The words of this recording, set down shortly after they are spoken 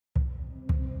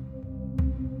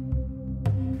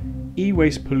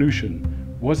e-waste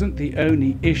pollution wasn't the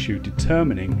only issue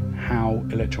determining how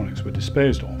electronics were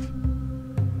disposed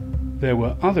of. There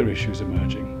were other issues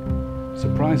emerging.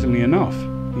 Surprisingly enough,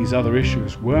 these other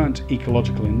issues weren't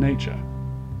ecological in nature.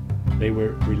 They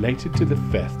were related to the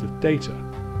theft of data.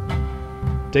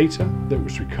 Data that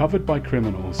was recovered by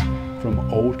criminals from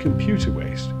old computer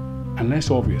waste, and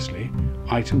less obviously,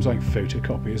 items like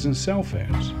photocopiers and cell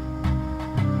phones.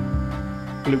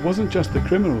 Well, it wasn't just the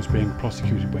criminals being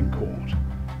prosecuted when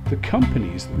caught. The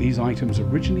companies that these items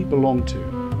originally belonged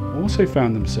to also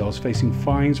found themselves facing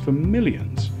fines for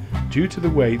millions due to the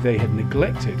way they had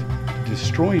neglected to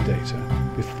destroy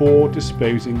data before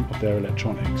disposing of their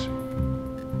electronics.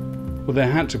 Well,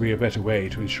 there had to be a better way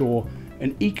to ensure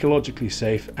an ecologically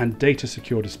safe and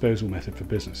data-secure disposal method for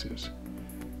businesses.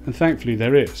 And thankfully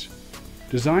there is.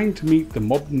 Designed to meet the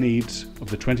modern needs of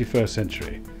the 21st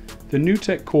century, the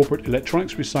NewTek Corporate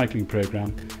Electronics Recycling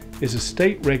Program is a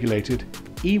state-regulated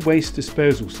e-waste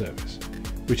disposal service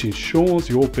which ensures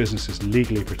your business is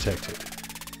legally protected.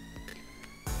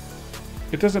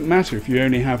 It doesn't matter if you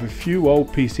only have a few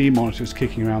old PC monitors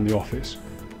kicking around the office,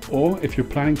 or if you're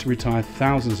planning to retire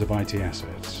thousands of IT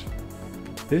assets.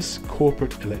 This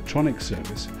corporate electronics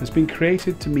service has been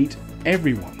created to meet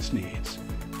everyone's needs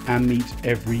and meet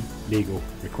every legal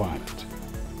requirement.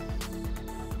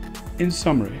 In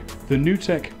summary, the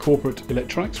NewTek Corporate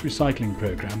Electronics Recycling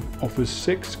Program offers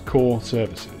 6 core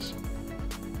services.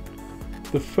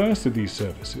 The first of these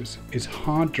services is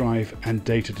hard drive and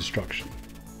data destruction,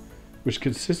 which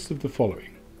consists of the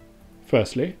following.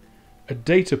 Firstly, a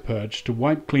data purge to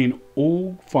wipe clean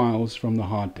all files from the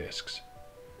hard disks.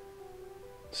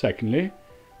 Secondly,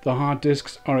 the hard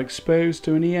disks are exposed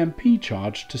to an EMP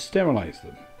charge to sterilize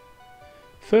them.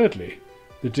 Thirdly,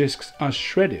 the disks are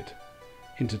shredded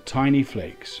into tiny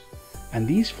flakes, and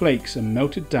these flakes are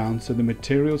melted down so the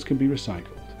materials can be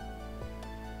recycled.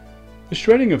 The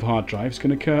shredding of hard drives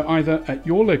can occur either at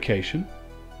your location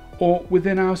or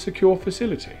within our secure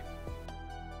facility.